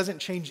not, it doesn't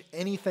change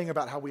anything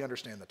about how we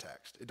understand the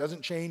text. It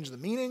doesn't change the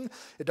meaning.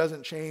 It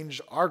doesn't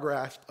change our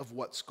grasp of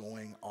what's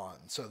going on.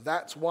 So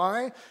that's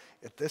why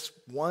at this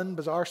one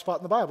bizarre spot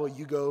in the Bible,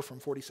 you go from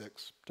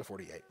 46 to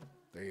 48.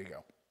 There you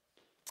go.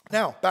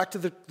 Now, back to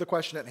the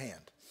question at hand.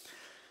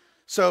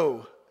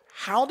 So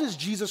how does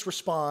Jesus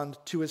respond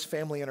to his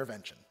family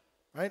intervention,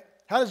 right?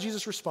 How does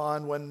Jesus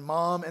respond when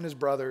mom and his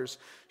brothers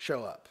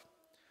show up?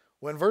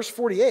 Well, in verse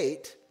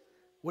 48,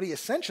 what he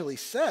essentially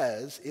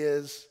says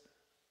is,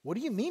 what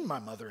do you mean my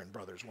mother and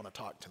brothers want to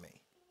talk to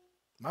me?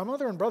 My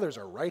mother and brothers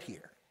are right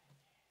here,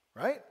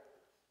 right?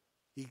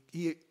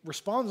 He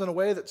responds in a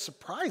way that's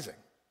surprising.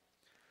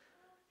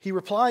 He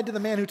replied to the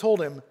man who told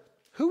him,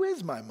 who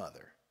is my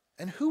mother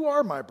and who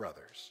are my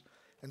brothers?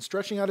 And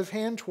stretching out his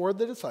hand toward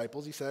the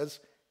disciples, he says,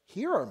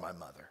 here are my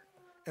mother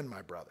and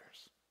my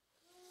brothers.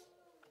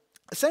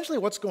 Essentially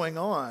what's going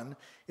on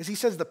is he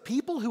says the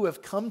people who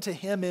have come to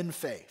him in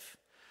faith,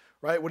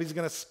 right? What he's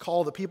going to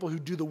call the people who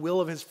do the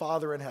will of his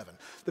Father in heaven.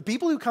 The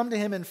people who come to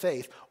him in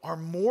faith are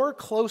more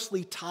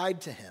closely tied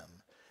to him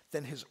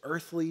than his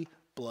earthly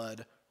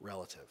blood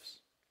relatives.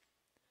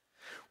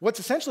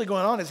 What's essentially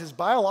going on is his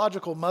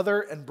biological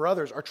mother and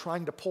brothers are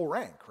trying to pull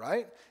rank,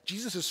 right?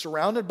 Jesus is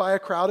surrounded by a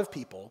crowd of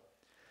people.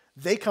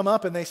 They come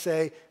up and they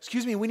say,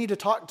 excuse me, we need to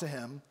talk to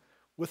him,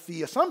 with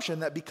the assumption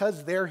that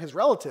because they're his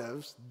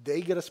relatives,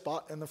 they get a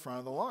spot in the front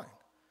of the line.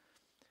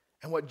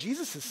 And what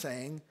Jesus is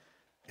saying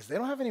is they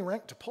don't have any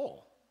rank to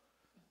pull.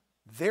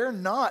 They're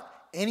not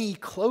any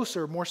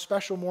closer, more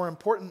special, more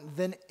important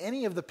than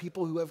any of the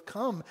people who have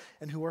come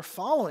and who are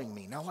following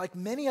me. Now, like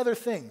many other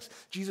things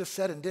Jesus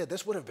said and did,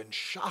 this would have been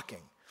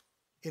shocking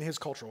in his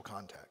cultural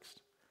context,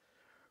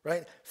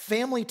 right?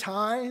 Family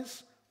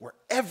ties were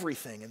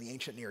everything in the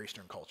ancient Near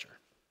Eastern culture.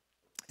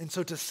 And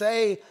so to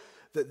say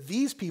that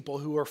these people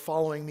who are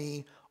following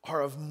me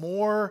are of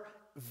more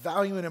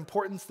value and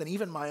importance than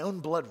even my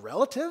own blood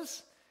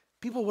relatives,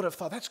 people would have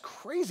thought, that's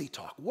crazy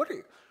talk. What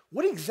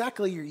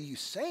exactly are you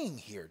saying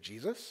here,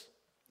 Jesus?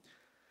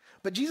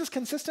 But Jesus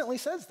consistently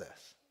says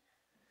this.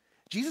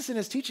 Jesus in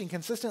his teaching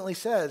consistently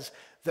says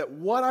that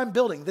what I'm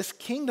building, this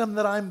kingdom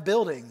that I'm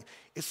building,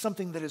 is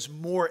something that is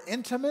more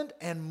intimate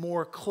and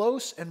more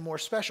close and more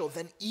special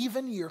than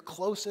even your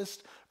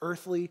closest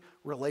earthly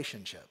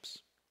relationships.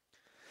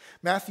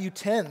 Matthew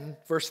 10,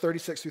 verse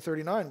 36 through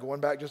 39, going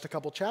back just a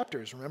couple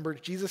chapters. Remember,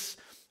 Jesus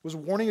was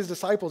warning his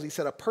disciples. He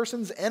said, a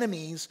person's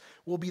enemies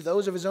will be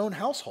those of his own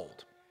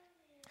household.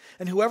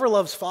 And whoever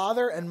loves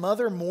father and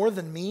mother more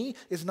than me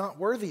is not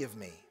worthy of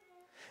me.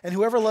 And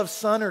whoever loves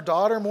son or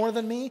daughter more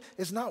than me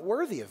is not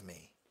worthy of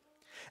me.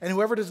 And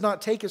whoever does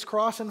not take his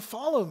cross and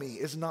follow me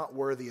is not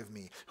worthy of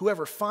me.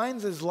 Whoever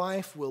finds his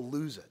life will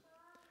lose it.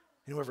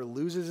 And whoever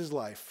loses his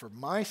life for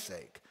my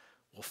sake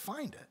will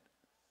find it.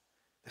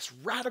 This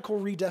radical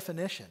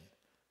redefinition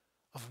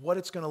of what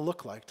it's going to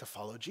look like to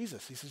follow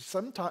Jesus. He says,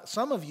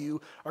 some of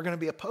you are going to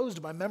be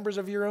opposed by members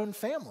of your own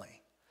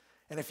family.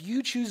 And if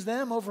you choose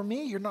them over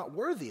me, you're not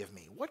worthy of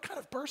me. What kind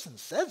of person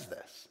says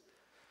this?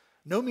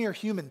 No mere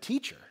human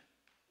teacher,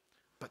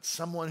 but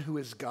someone who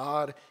is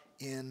God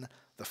in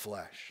the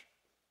flesh.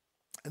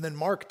 And then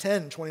Mark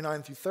 10,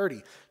 29 through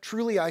 30.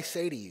 Truly I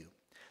say to you,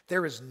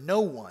 there is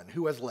no one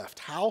who has left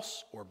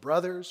house or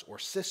brothers or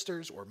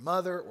sisters or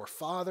mother or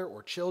father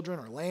or children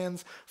or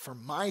lands for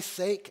my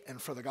sake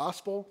and for the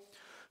gospel,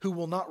 who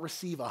will not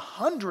receive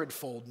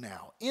 100-fold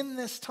now in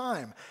this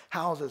time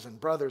houses and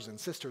brothers and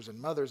sisters and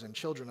mothers and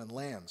children and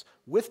lands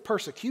with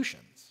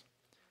persecutions,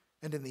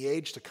 and in the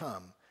age to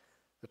come,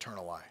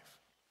 eternal life.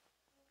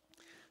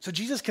 So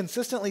Jesus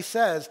consistently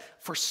says,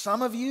 for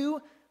some of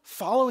you,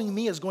 following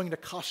me is going to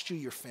cost you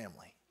your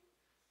family,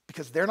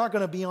 because they're not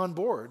going to be on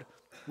board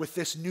with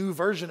this new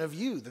version of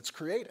you that's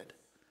created.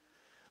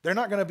 They're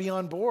not going to be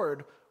on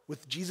board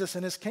with Jesus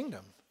and his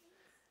kingdom.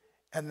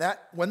 And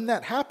that when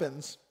that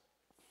happens,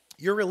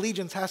 your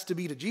allegiance has to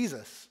be to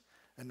Jesus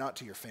and not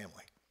to your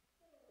family.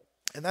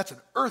 And that's an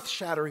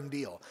earth-shattering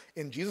deal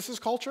in Jesus'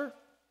 culture.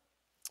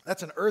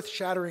 That's an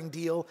earth-shattering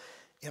deal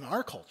in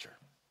our culture,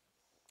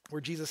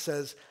 where Jesus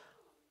says,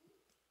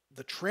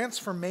 the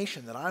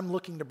transformation that I'm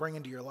looking to bring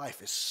into your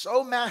life is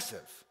so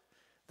massive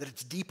that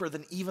it's deeper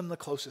than even the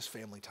closest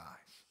family ties.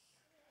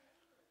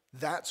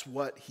 That's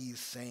what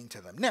he's saying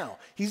to them. Now,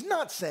 he's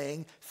not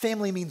saying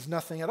family means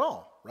nothing at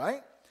all,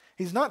 right?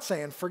 He's not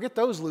saying, forget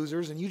those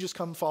losers and you just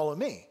come follow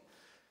me.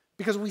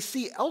 Because we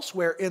see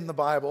elsewhere in the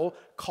Bible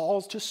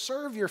calls to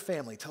serve your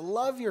family, to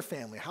love your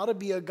family, how to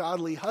be a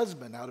godly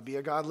husband, how to be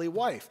a godly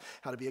wife,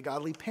 how to be a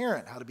godly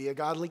parent, how to be a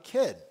godly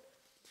kid.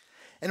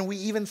 And we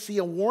even see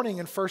a warning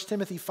in 1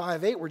 Timothy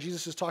 5:8 where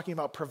Jesus is talking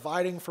about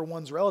providing for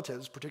one's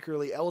relatives,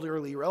 particularly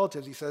elderly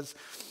relatives. He says,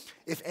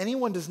 if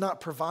anyone does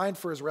not provide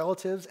for his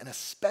relatives, and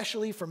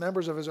especially for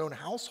members of his own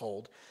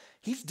household,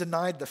 he's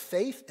denied the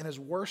faith and is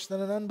worse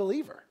than an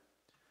unbeliever.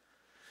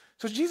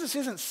 So Jesus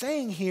isn't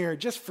saying here,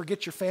 just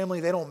forget your family,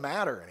 they don't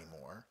matter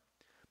anymore.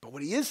 But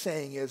what he is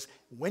saying is,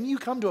 when you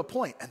come to a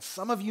point, and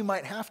some of you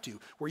might have to,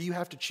 where you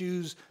have to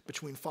choose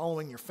between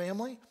following your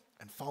family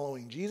and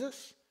following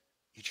Jesus,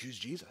 you choose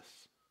Jesus.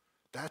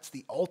 That's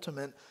the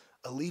ultimate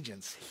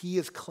allegiance. He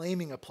is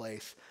claiming a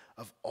place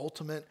of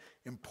ultimate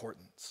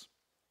importance.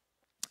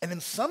 And in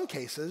some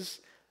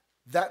cases,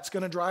 that's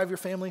going to drive your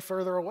family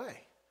further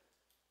away.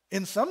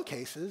 In some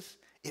cases,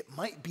 it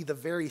might be the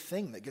very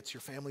thing that gets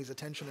your family's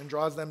attention and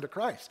draws them to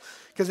Christ.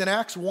 Because in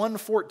Acts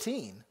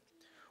 1:14,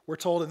 we're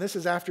told, and this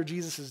is after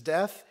Jesus'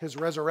 death, his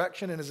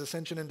resurrection, and his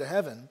ascension into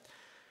heaven,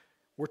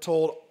 we're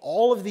told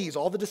all of these,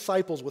 all the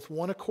disciples with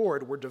one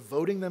accord were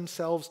devoting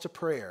themselves to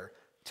prayer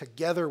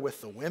together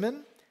with the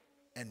women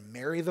and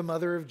Mary, the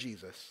mother of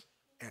Jesus,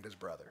 and his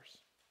brothers.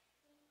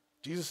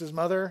 Jesus'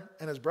 mother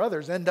and his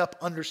brothers end up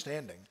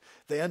understanding.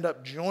 They end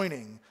up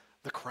joining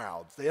the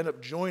crowds. They end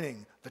up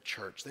joining the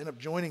church. They end up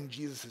joining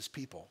Jesus'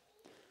 people.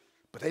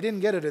 But they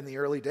didn't get it in the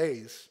early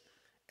days,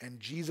 and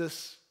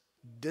Jesus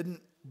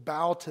didn't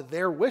bow to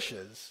their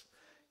wishes.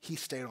 He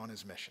stayed on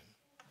his mission.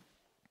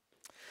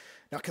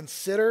 Now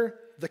consider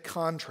the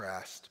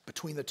contrast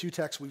between the two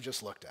texts we've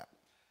just looked at.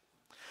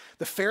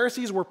 The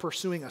Pharisees were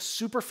pursuing a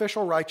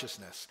superficial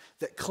righteousness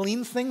that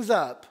cleans things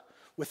up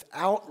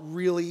without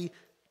really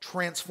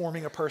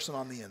transforming a person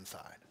on the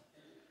inside.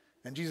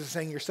 And Jesus is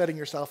saying you're setting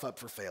yourself up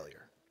for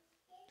failure.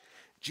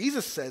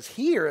 Jesus says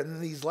here in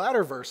these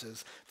latter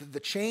verses that the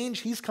change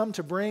he's come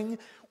to bring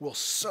will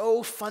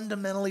so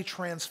fundamentally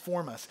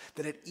transform us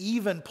that it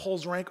even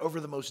pulls rank over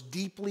the most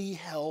deeply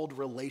held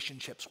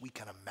relationships we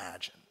can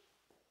imagine.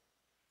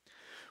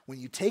 When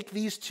you take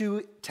these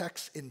two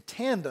texts in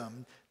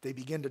tandem, they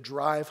begin to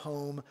drive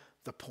home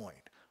the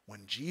point.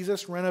 When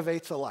Jesus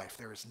renovates a life,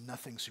 there is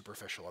nothing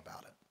superficial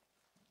about it.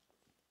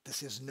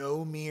 This is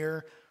no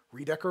mere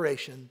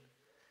redecoration.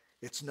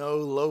 It's no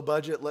low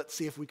budget, let's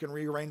see if we can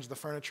rearrange the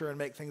furniture and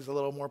make things a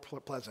little more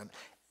pleasant.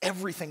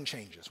 Everything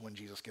changes when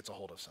Jesus gets a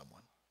hold of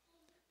someone.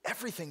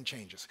 Everything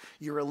changes.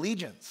 Your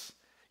allegiance,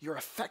 your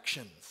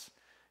affections,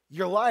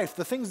 your life,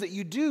 the things that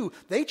you do,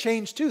 they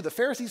change too. The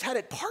Pharisees had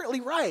it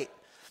partly right.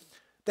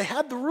 They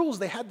had the rules,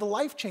 they had the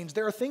life change.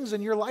 There are things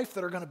in your life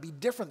that are going to be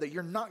different that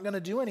you're not going to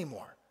do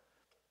anymore.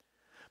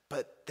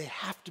 But they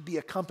have to be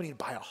accompanied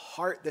by a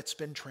heart that's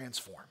been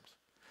transformed,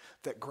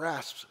 that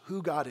grasps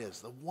who God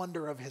is, the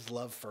wonder of his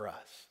love for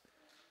us,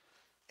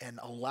 and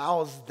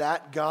allows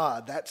that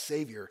God, that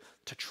Savior,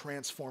 to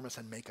transform us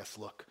and make us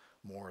look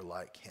more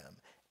like him.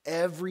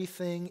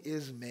 Everything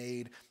is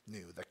made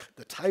new.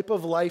 The type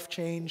of life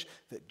change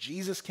that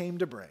Jesus came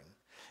to bring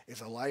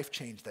is a life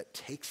change that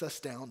takes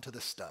us down to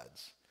the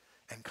studs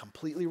and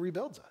completely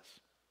rebuilds us.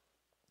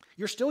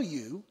 You're still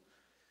you.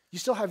 You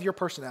still have your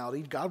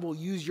personality. God will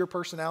use your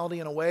personality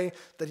in a way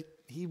that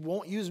he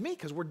won't use me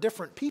because we're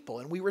different people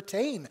and we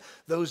retain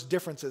those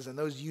differences and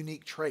those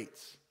unique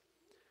traits.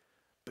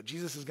 But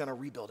Jesus is going to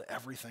rebuild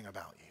everything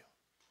about you.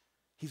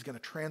 He's going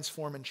to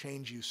transform and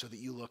change you so that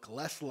you look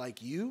less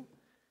like you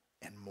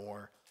and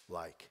more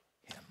like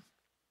him.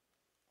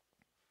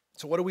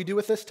 So what do we do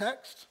with this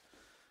text?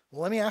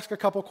 Well, let me ask a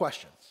couple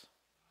questions.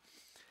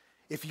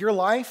 If your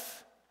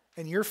life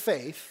and your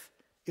faith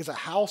is a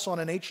house on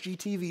an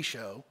HGTV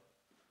show,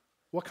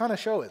 what kind of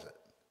show is it?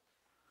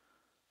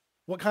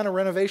 What kind of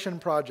renovation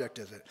project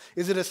is it?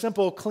 Is it a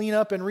simple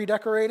cleanup and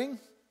redecorating?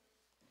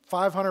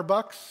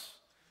 $500?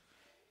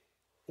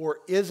 Or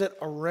is it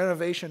a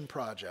renovation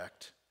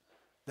project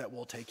that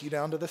will take you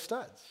down to the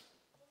studs?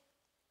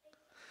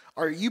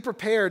 Are you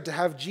prepared to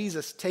have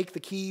Jesus take the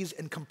keys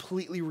and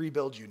completely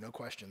rebuild you, no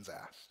questions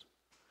asked?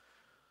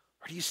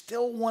 Or do you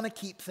still want to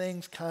keep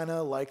things kind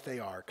of like they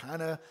are,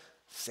 kind of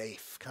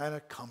safe, kind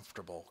of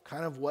comfortable,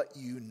 kind of what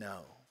you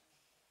know?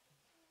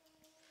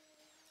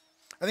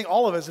 I think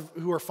all of us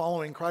who are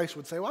following Christ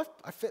would say, well,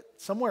 I fit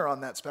somewhere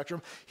on that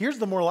spectrum. Here's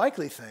the more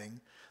likely thing.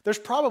 There's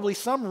probably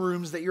some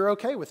rooms that you're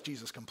okay with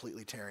Jesus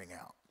completely tearing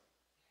out.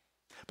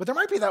 But there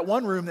might be that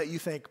one room that you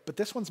think, but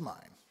this one's mine.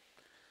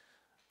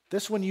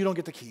 This one you don't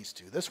get the keys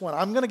to. This one,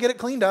 I'm going to get it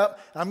cleaned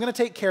up, and I'm going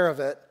to take care of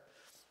it,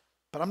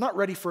 but I'm not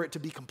ready for it to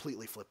be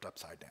completely flipped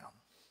upside down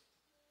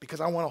because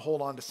I want to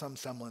hold on to some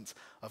semblance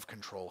of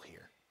control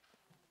here.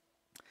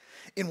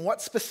 In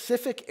what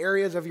specific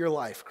areas of your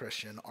life,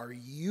 Christian, are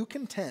you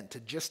content to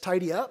just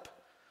tidy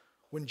up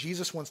when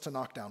Jesus wants to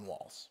knock down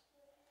walls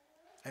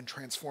and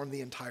transform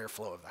the entire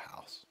flow of the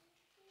house?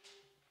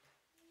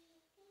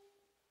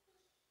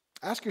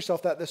 Ask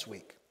yourself that this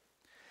week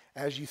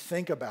as you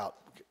think about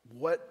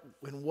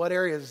in what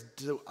areas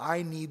do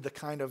I need the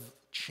kind of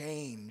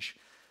change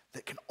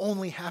that can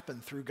only happen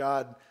through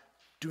God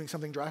doing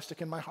something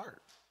drastic in my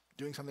heart,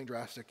 doing something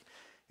drastic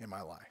in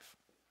my life.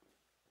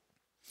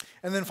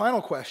 And then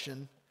final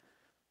question,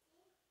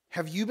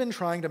 have you been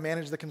trying to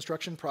manage the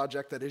construction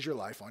project that is your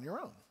life on your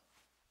own?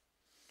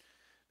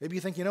 Maybe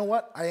you think, you know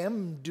what, I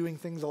am doing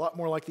things a lot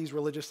more like these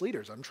religious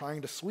leaders. I'm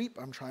trying to sweep,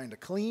 I'm trying to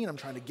clean, I'm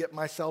trying to get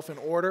myself in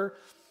order.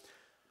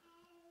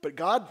 But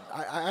God,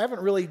 I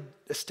haven't really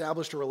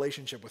established a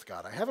relationship with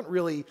God. I haven't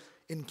really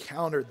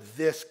encountered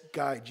this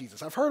guy,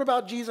 Jesus. I've heard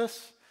about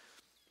Jesus,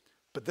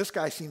 but this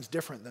guy seems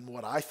different than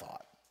what I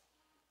thought.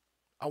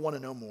 I want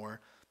to know more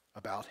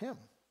about him.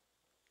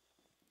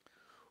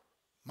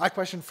 My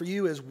question for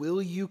you is,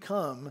 will you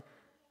come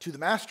to the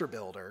master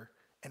builder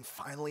and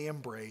finally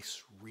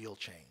embrace real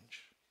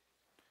change?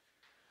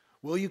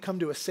 Will you come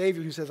to a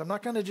Savior who says, I'm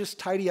not going to just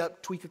tidy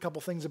up, tweak a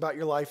couple things about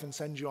your life and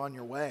send you on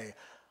your way.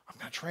 I'm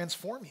going to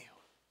transform you.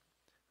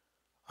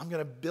 I'm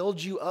going to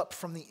build you up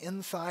from the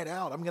inside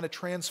out. I'm going to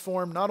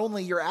transform not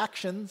only your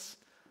actions,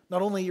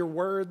 not only your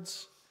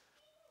words,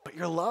 but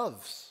your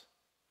loves,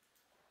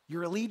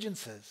 your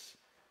allegiances,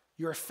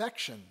 your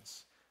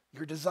affections,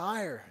 your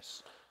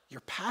desires, your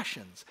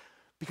passions.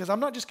 Because I'm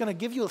not just going to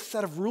give you a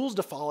set of rules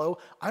to follow.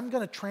 I'm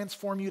going to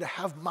transform you to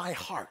have my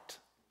heart.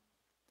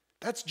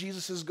 That's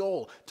Jesus'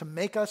 goal, to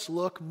make us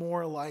look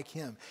more like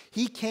him.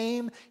 He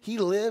came, he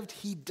lived,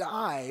 he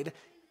died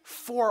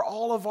for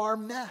all of our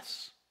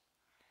mess,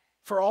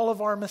 for all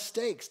of our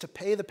mistakes, to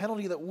pay the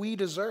penalty that we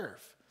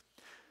deserve.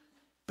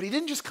 But he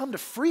didn't just come to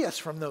free us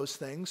from those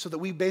things so that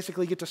we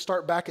basically get to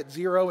start back at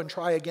zero and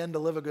try again to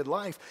live a good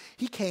life.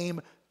 He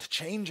came to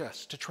change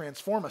us, to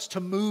transform us, to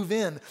move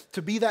in,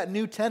 to be that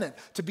new tenant,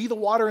 to be the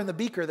water in the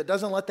beaker that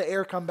doesn't let the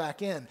air come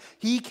back in.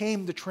 He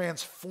came to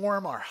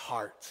transform our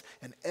hearts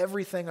and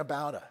everything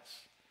about us.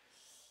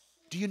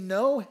 Do you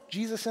know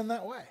Jesus in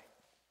that way?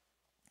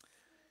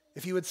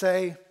 If you would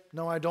say,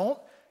 no, I don't,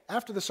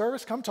 after the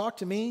service, come talk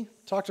to me,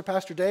 talk to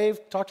Pastor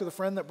Dave, talk to the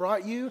friend that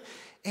brought you,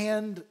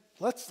 and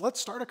let's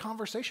start a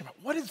conversation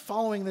about what does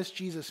following this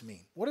Jesus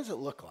mean? What does it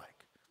look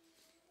like?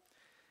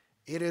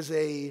 It is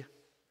a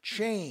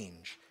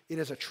change. It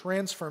is a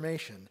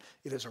transformation.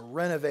 It is a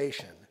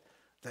renovation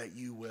that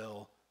you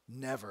will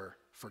never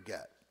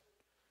forget,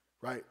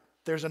 right?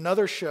 There's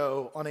another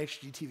show on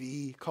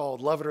HGTV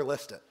called Love It or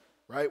List It,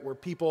 right? Where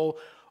people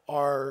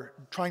are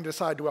trying to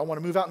decide, do I want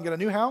to move out and get a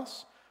new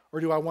house? Or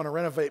do I want to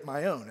renovate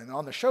my own? And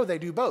on the show, they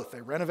do both.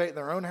 They renovate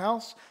their own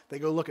house. They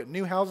go look at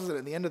new houses. And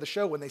at the end of the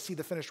show, when they see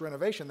the finished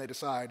renovation, they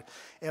decide,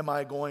 am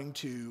I going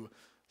to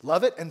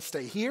love it and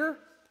stay here?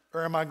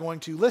 Or am I going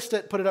to list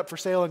it, put it up for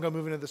sale, and go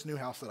move into this new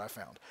house that I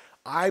found?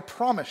 I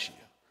promise you,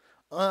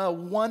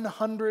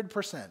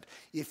 100%,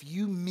 if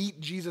you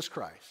meet Jesus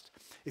Christ,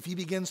 if he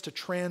begins to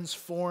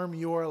transform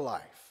your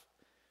life,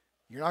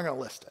 you're not going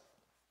to list it.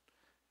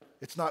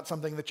 It's not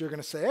something that you're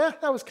going to say,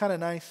 that was kind of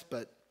nice,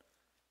 but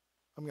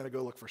I'm going to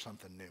go look for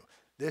something new.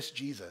 This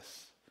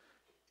Jesus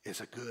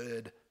is a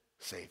good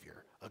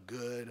Savior, a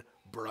good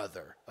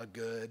brother, a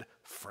good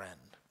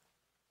friend.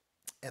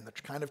 And the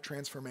kind of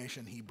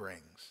transformation he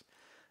brings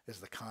is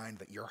the kind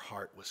that your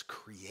heart was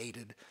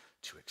created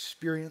to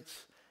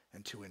experience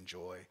and to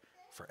enjoy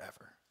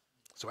forever.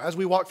 So as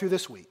we walk through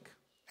this week,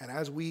 and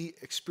as we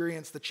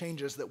experience the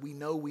changes that we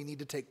know we need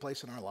to take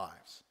place in our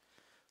lives,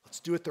 let's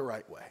do it the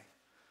right way.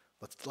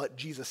 Let's let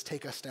Jesus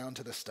take us down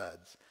to the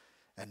studs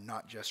and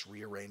not just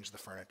rearrange the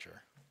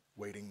furniture,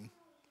 waiting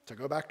to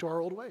go back to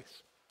our old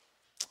ways.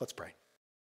 Let's pray.